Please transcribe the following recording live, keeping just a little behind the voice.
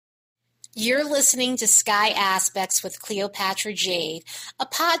You're listening to Sky Aspects with Cleopatra Jade, a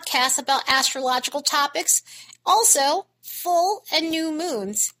podcast about astrological topics, also full and new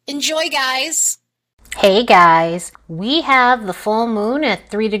moons. Enjoy, guys! Hey guys, we have the full moon at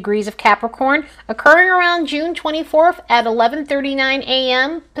 3 degrees of Capricorn occurring around June 24th at 11:39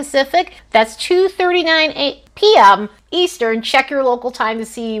 a.m. Pacific. That's 2:39 p.m. Eastern. Check your local time to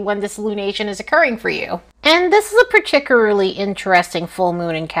see when this lunation is occurring for you. And this is a particularly interesting full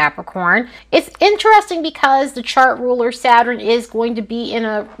moon in Capricorn. It's interesting because the chart ruler Saturn is going to be in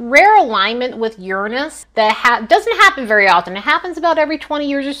a rare alignment with Uranus that doesn't happen very often. It happens about every 20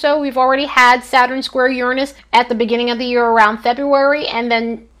 years or so. We've already had Saturn square Uranus at the beginning of the year around February, and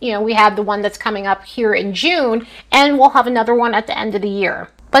then we have the one that's coming up here in June, and we'll have another one at the end of the year.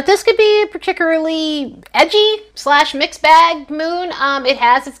 But this could be a particularly edgy / mixed bag moon. It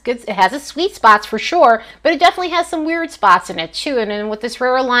has its sweet spots for sure, but it definitely has some weird spots in it too. And then with this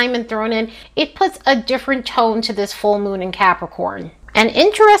rare alignment thrown in, it puts a different tone to this full moon in Capricorn. And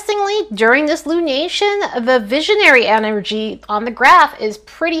interestingly, during this lunation, the visionary energy on the graph is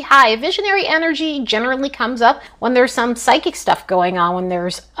pretty high. Visionary energy generally comes up when there's some psychic stuff going on, when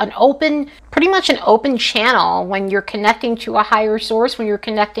there's pretty much an open channel, when you're connecting to a higher source, when you're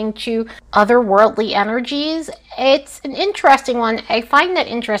connecting to otherworldly energies. It's an interesting one. I find that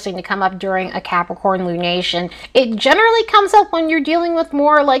interesting to come up during a Capricorn lunation. It generally comes up when you're dealing with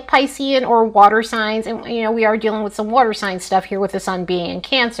more like Piscean or water signs, and we are dealing with some water sign stuff here with the sun being in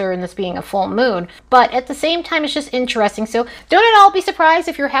Cancer and this being a full moon. But at the same time, it's just interesting. So don't at all be surprised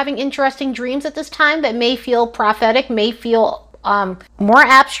if you're having interesting dreams at this time that may feel prophetic, may feel more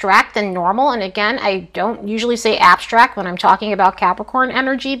abstract than normal. And again, I don't usually say abstract when I'm talking about Capricorn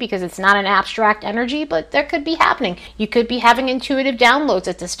energy because it's not an abstract energy, but that could be happening. You could be having intuitive downloads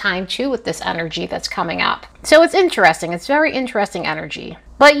at this time too with this energy that's coming up. So it's interesting. It's very interesting energy.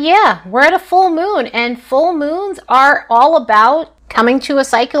 But yeah, we're at a full moon, and full moons are all about coming to a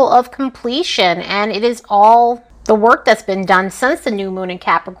cycle of completion, and it is all the work that's been done since the new moon in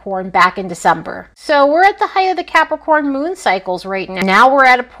Capricorn back in December. So we're at the height of the Capricorn moon cycles right now. Now we're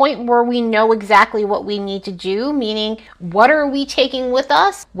at a point where we know exactly what we need to do, meaning what are we taking with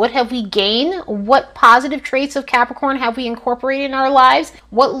us? What have we gained? What positive traits of Capricorn have we incorporated in our lives?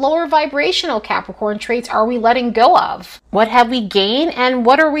 What lower vibrational Capricorn traits are we letting go of? What have we gained, and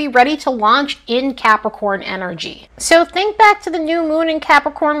what are we ready to launch in Capricorn energy? So think back to the new moon in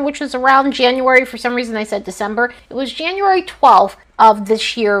Capricorn, which was around January. For some reason I said December. It was January 12th of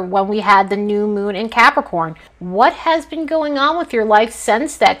this year when we had the new moon in Capricorn. What has been going on with your life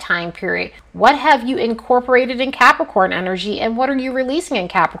since that time period? What have you incorporated in Capricorn energy, and what are you releasing in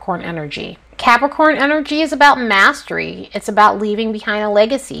Capricorn energy? Capricorn energy is about mastery. It's about leaving behind a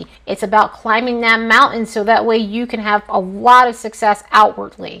legacy. It's about climbing that mountain so that way you can have a lot of success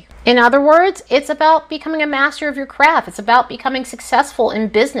outwardly. In other words, it's about becoming a master of your craft. It's about becoming successful in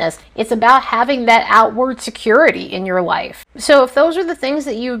business. It's about having that outward security in your life. So if those are the things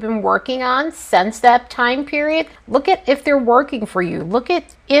that you've been working on since that time period, look at if they're working for you. Look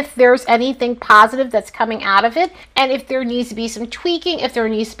at if there's anything positive that's coming out of it, and if there needs to be some tweaking, if there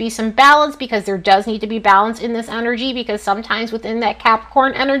needs to be some balance, because there does need to be balance in this energy, because sometimes within that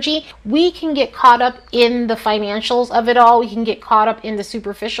Capricorn energy, we can get caught up in the financials of it all. We can get caught up in the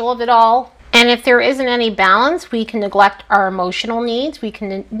superficial of it all. And if there isn't any balance, we can neglect our emotional needs. We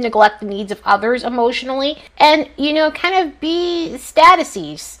can neglect the needs of others emotionally, and, kind of be a status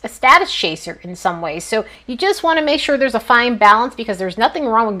chaser in some ways. So you just want to make sure there's a fine balance, because there's nothing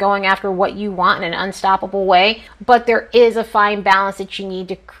wrong with going after what you want in an unstoppable way, but there is a fine balance that you need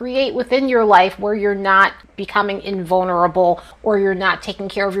to create within your life where you're not becoming invulnerable, or you're not taking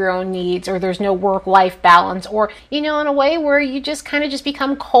care of your own needs, or there's no work-life balance, or, in a way where you just kind of just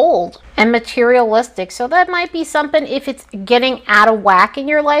become cold and materialistic. So that might be something, if it's getting out of whack in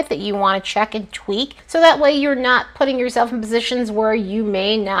your life, that you want to check and tweak, so that way you're not putting yourself in positions where you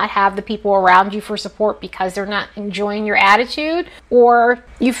may not have the people around you for support because they're not enjoying your attitude, or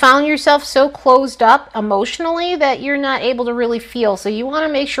you found yourself so closed up emotionally that you're not able to really feel. So you want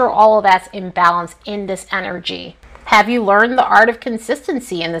to make sure all of that's in balance in this energy. Have you learned the art of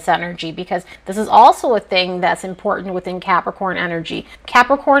consistency in this energy? Because this is also a thing that's important within Capricorn energy.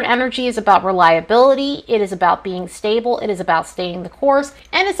 Capricorn energy is about reliability. It is about being stable. It is about staying the course.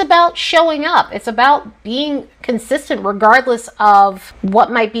 And it's about showing up. It's about being consistent regardless of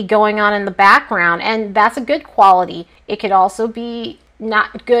what might be going on in the background. And that's a good quality. It could also be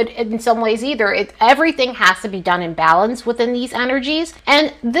not good in some ways either. Everything has to be done in balance within these energies.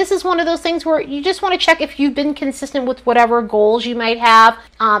 And this is one of those things where you just want to check if you've been consistent with whatever goals you might have,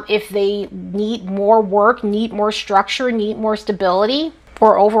 if they need more work, need more structure, need more stability.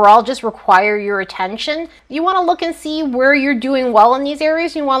 or overall just require your attention, you want to look and see where you're doing well in these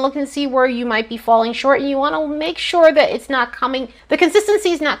areas. You want to look and see where you might be falling short, and you want to make sure that the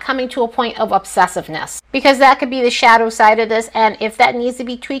consistency is not coming to a point of obsessiveness, because that could be the shadow side of this. And if that needs to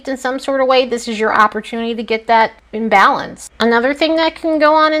be tweaked in some sort of way, this is your opportunity to get that in balance. Another thing that can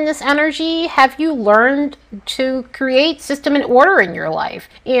go on in this energy, have you learned to create system and order in your life?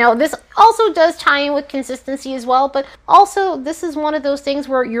 This also does tie in with consistency as well, but also this is one of those things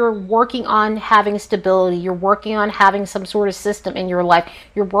where you're working on having stability. You're working on having some sort of system in your life.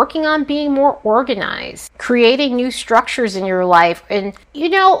 You're working on being more organized, creating new structures in your life, and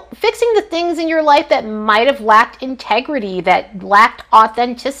fixing the things in your life that might have lacked integrity, that lacked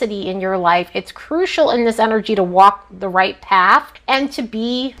authenticity in your life. It's crucial in this energy to walk the right path and to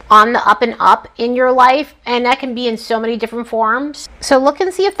be on the up and up in your life, and that can be in so many different forms. So look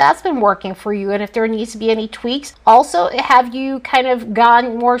and see if that's been working for you and if there needs to be any tweaks. Also, have you kind of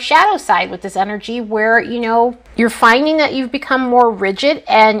gone more shadow side with this energy where you're finding that you've become more rigid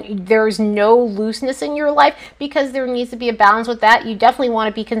and there's no looseness in your life, because there needs to be a balance with that. You definitely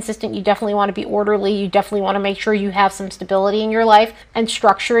want to be consistent. You definitely want to be orderly. You definitely want to make sure you have some stability in your life and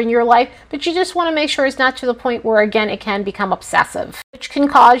structure in your life, but you just want to make sure it's not to the point where, again, it can become obsessive, which can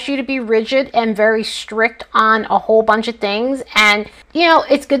cause you to be rigid and very strict on a whole bunch of things. And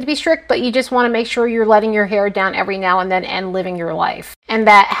it's good to be strict, but you just want to make sure you're letting your hair down every now and then and living your life, and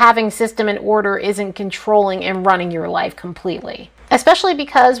that having system and order isn't controlling and running your life completely. Especially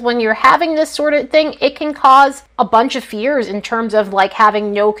because when you're having this sort of thing, it can cause a bunch of fears in terms of like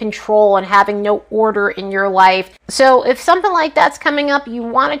having no control and having no order in your life. So if something like that's coming up, you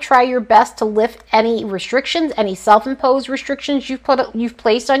want to try your best to lift any restrictions, any self-imposed restrictions you've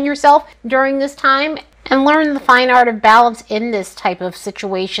placed on yourself during this time, and learn the fine art of balance in this type of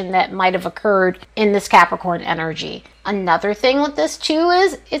situation that might have occurred in this Capricorn energy. Another thing with this too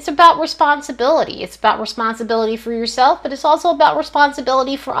is it's about responsibility. It's about responsibility for yourself, but it's also about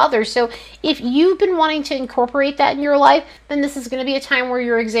responsibility for others. So if you've been wanting to incorporate that in your life, then this is going to be a time where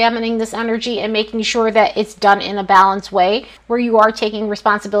you're examining this energy and making sure that it's done in a balanced way, where you are taking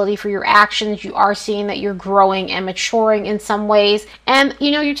responsibility for your actions. You are seeing that you're growing and maturing in some ways. And,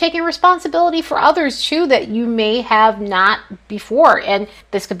 you're taking responsibility for others too that you may have not before. And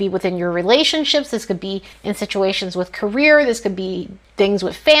this could be within your relationships. This could be in situations with career. This could be things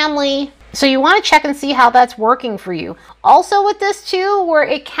with family. So you want to check and see how that's working for you. Also with this too, where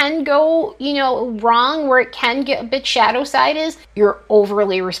it can go, wrong, where it can get a bit shadow side, is you're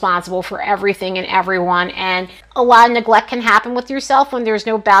overly responsible for everything and everyone. And a lot of neglect can happen with yourself when there's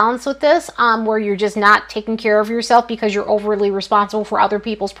no balance with this, where you're just not taking care of yourself because you're overly responsible for other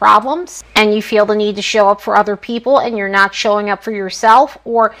people's problems. And you feel the need to show up for other people and you're not showing up for yourself.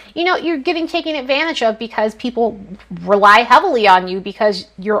 Or, you're getting taken advantage of because people rely heavily on you because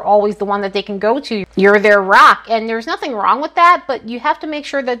you're always the one that they can go to. You're their rock, and there's nothing wrong with that, but you have to make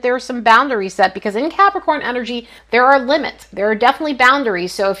sure that there's some boundaries set, because in Capricorn energy, there are limits. There are definitely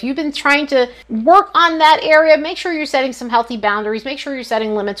boundaries. So if you've been trying to work on that area, make sure you're setting some healthy boundaries. Make sure you're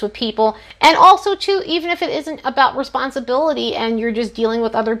setting limits with people. And also too, even if it isn't about responsibility and you're just dealing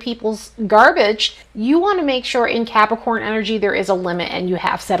with other people's garbage, you want to make sure in Capricorn energy there is a limit, and you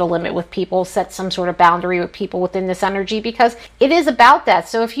have set a limit with people, set some sort of boundary with people within this energy, because it is about that.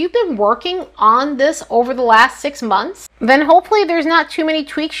 So if you've been working on this over the last 6 months, then hopefully there's not too many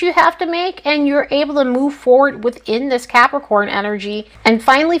tweaks you have to make, and you're able to move forward within this Capricorn energy and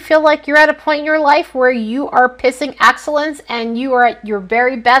finally feel like you're at a point in your life where you are pissing excellence and you are at your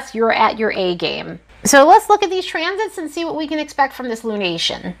very best. You're at your A game. So let's look at these transits and see what we can expect from this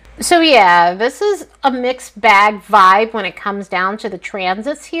lunation. So yeah, this is a mixed bag vibe when it comes down to the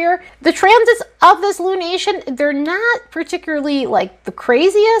transits here. The transits of this lunation, they're not particularly like the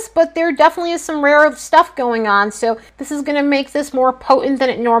craziest, but there definitely is some rare stuff going on. So this is going to make this more potent than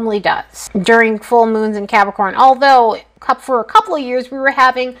it normally does during full moons in Capricorn. Although for a couple of years we were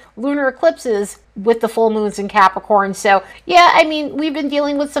having lunar eclipses with the full moons in Capricorn. So yeah, we've been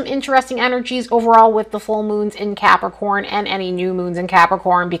dealing with some interesting energies overall with the full moons in Capricorn and any new moons in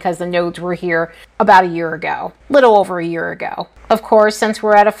Capricorn, because the nodes were here about a year ago, little over a year ago. Of course, since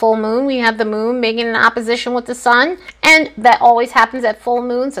we're at a full moon, we have the moon making an opposition with the sun, and that always happens at full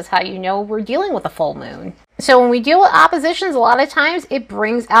moons. That's how you know we're dealing with a full moon. So when we deal with oppositions, a lot of times it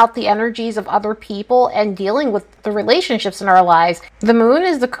brings out the energies of other people and dealing with the relationships in our lives. The moon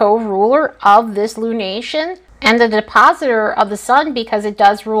is the co-ruler of this lunation and the depositor of the sun, because it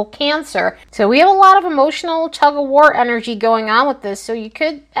does rule Cancer. So we have a lot of emotional tug-of-war energy going on with this. So you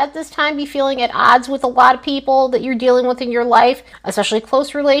could at this time be feeling at odds with a lot of people that you're dealing with in your life, especially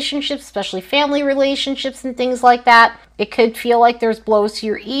close relationships, especially family relationships and things like that. It could feel like there's blows to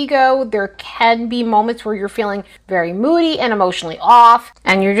your ego. There can be moments where you're feeling very moody and emotionally off,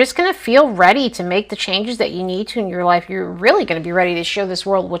 and you're just going to feel ready to make the changes that you need to in your life. You're really going to be ready to show this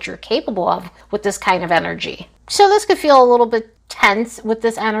world what you're capable of with this kind of energy. So this could feel a little bit tense with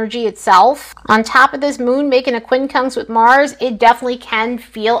this energy itself. On top of this moon making a quincunx with Mars, it definitely can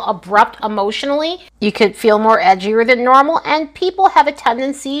feel abrupt emotionally. You could feel more edgier than normal, and people have a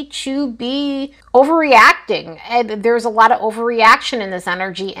tendency to be overreacting. And there's a lot of overreaction in this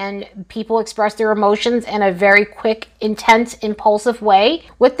energy, and people express their emotions in a very quick, intense, impulsive way.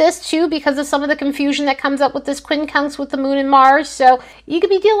 With this too, because of some of the confusion that comes up with this quincunx with the moon and Mars. So you could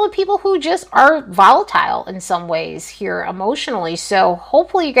be dealing with people who just are volatile in some ways here emotionally. So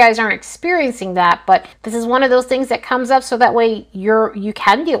hopefully you guys aren't experiencing that, but this is one of those things that comes up so that way you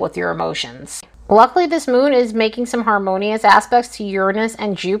can deal with your emotions. Luckily, this moon is making some harmonious aspects to Uranus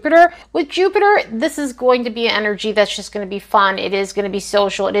and Jupiter. With Jupiter, this is going to be an energy that's just going to be fun. It is going to be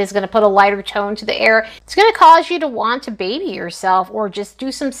social. It is going to put a lighter tone to the air. It's going to cause you to want to baby yourself or just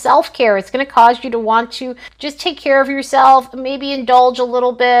do some self-care. It's going to cause you to want to just take care of yourself, maybe indulge a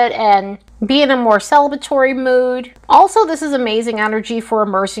little bit and be in a more celebratory mood. Also, this is amazing energy for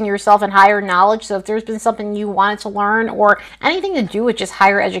immersing yourself in higher knowledge. So if there's been something you wanted to learn or anything to do with just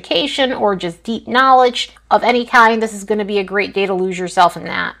higher education or just deep knowledge of any kind, this is going to be a great day to lose yourself in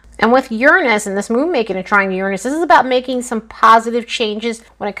that. And with Uranus and this moon making a trine to Uranus, this is about making some positive changes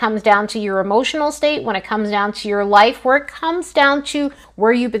when it comes down to your emotional state, when it comes down to your life, where it comes down to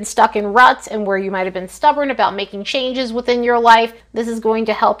where you've been stuck in ruts and where you might have been stubborn about making changes within your life. This is going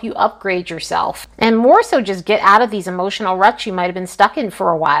to help you upgrade yourself. And more so just get out of these emotional ruts you might have been stuck in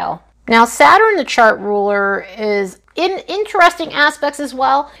for a while. Now, Saturn, the chart ruler, is in interesting aspects as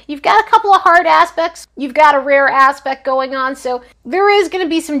well. You've got a couple of hard aspects. You've got a rare aspect going on. So there is going to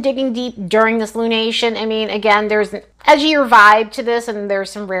be some digging deep during this lunation. I mean, again, there's an edgier vibe to this and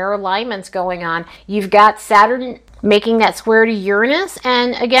there's some rare alignments going on. You've got Saturn making that square to Uranus.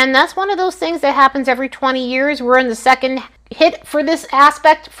 And again, that's one of those things that happens every 20 years. We're in the second hit for this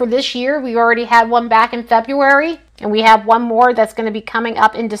aspect for this year. We already had one back in February. And we have one more that's going to be coming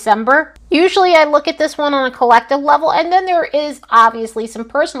up in December. Usually I look at this one on a collective level, and then there is obviously some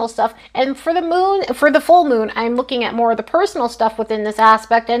personal stuff. And for the full moon, I'm looking at more of the personal stuff within this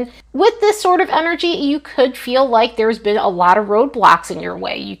aspect. And with this sort of energy, you could feel like there's been a lot of roadblocks in your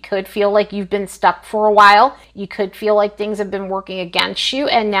way. You could feel like you've been stuck for a while. You could feel like things have been working against you,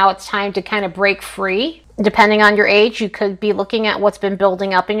 and now it's time to kind of break free. Depending on your age, you could be looking at what's been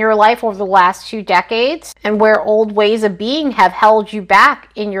building up in your life over the last 2 decades and where old ways of being have held you back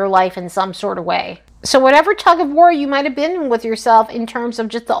in your life in some sort of way. So whatever tug of war you might have been in with yourself in terms of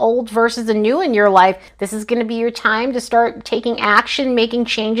just the old versus the new in your life, this is going to be your time to start taking action, making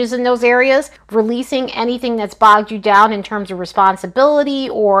changes in those areas, releasing anything that's bogged you down in terms of responsibility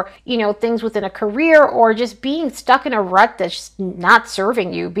or, things within a career or just being stuck in a rut that's not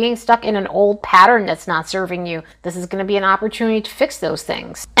serving you, being stuck in an old pattern that's not serving you. This is going to be an opportunity to fix those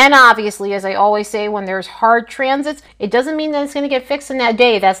things. And obviously, as I always say, when there's hard transits, it doesn't mean that it's going to get fixed in that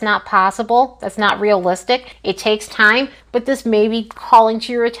day. That's not possible. That's not realistic. It takes time, but this may be calling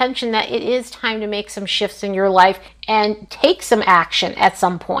to your attention that it is time to make some shifts in your life and take some action at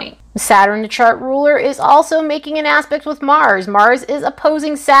some point. Saturn, the chart ruler, is also making an aspect with Mars. Mars is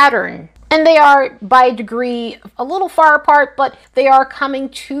opposing Saturn. And they are, by degree, a little far apart, but they are coming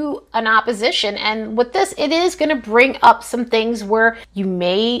to an opposition. And with this, it is going to bring up some things where you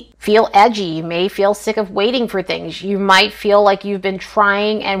may feel edgy. You may feel sick of waiting for things. You might feel like you've been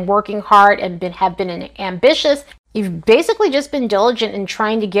trying and working hard and have been ambitious. You've basically just been diligent in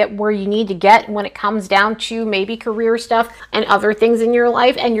trying to get where you need to get when it comes down to maybe career stuff and other things in your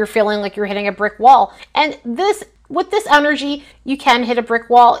life, and you're feeling like you're hitting a brick wall. And with this energy, you can hit a brick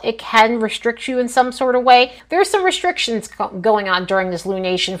wall. It can restrict you in some sort of way. There's some restrictions going on during this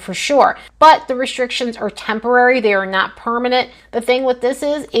lunation for sure, but the restrictions are temporary. They are not permanent. The thing with this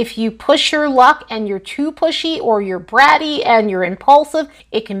is if you push your luck and you're too pushy or you're bratty and you're impulsive,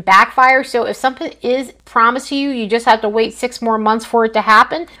 it can backfire. So if something is promised to you, you just have to wait 6 more months for it to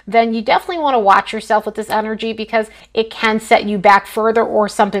happen, then you definitely want to watch yourself with this energy because it can set you back further or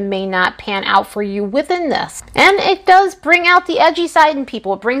something may not pan out for you within this. And it does bring out the edgy side in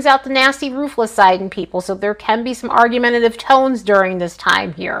people. It brings out the nasty, ruthless side in people. So there can be some argumentative tones during this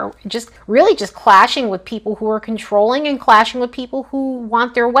time here. Just clashing with people who are controlling and clashing with people who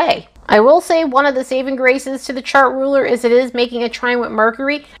want their way. I will say one of the saving graces to the chart ruler is it is making a trine with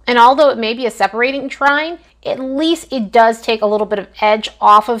Mercury. And although it may be a separating trine, at least it does take a little bit of edge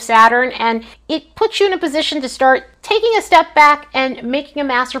off of Saturn, and it puts you in a position to start taking a step back and making a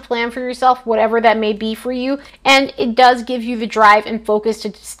master plan for yourself, whatever that may be for you. And it does give you the drive and focus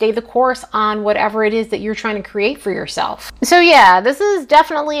to stay the course on whatever it is that you're trying to create for yourself. So yeah, this is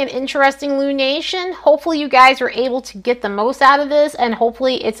definitely an interesting lunation. Hopefully you guys are able to get the most out of this, and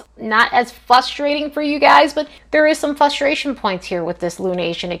hopefully it's not as frustrating for you guys, but there is some frustration points here with this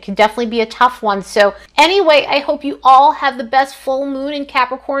lunation. It can definitely be a tough one. So anyway, I hope you all have the best full moon in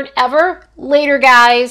Capricorn ever. Later, guys.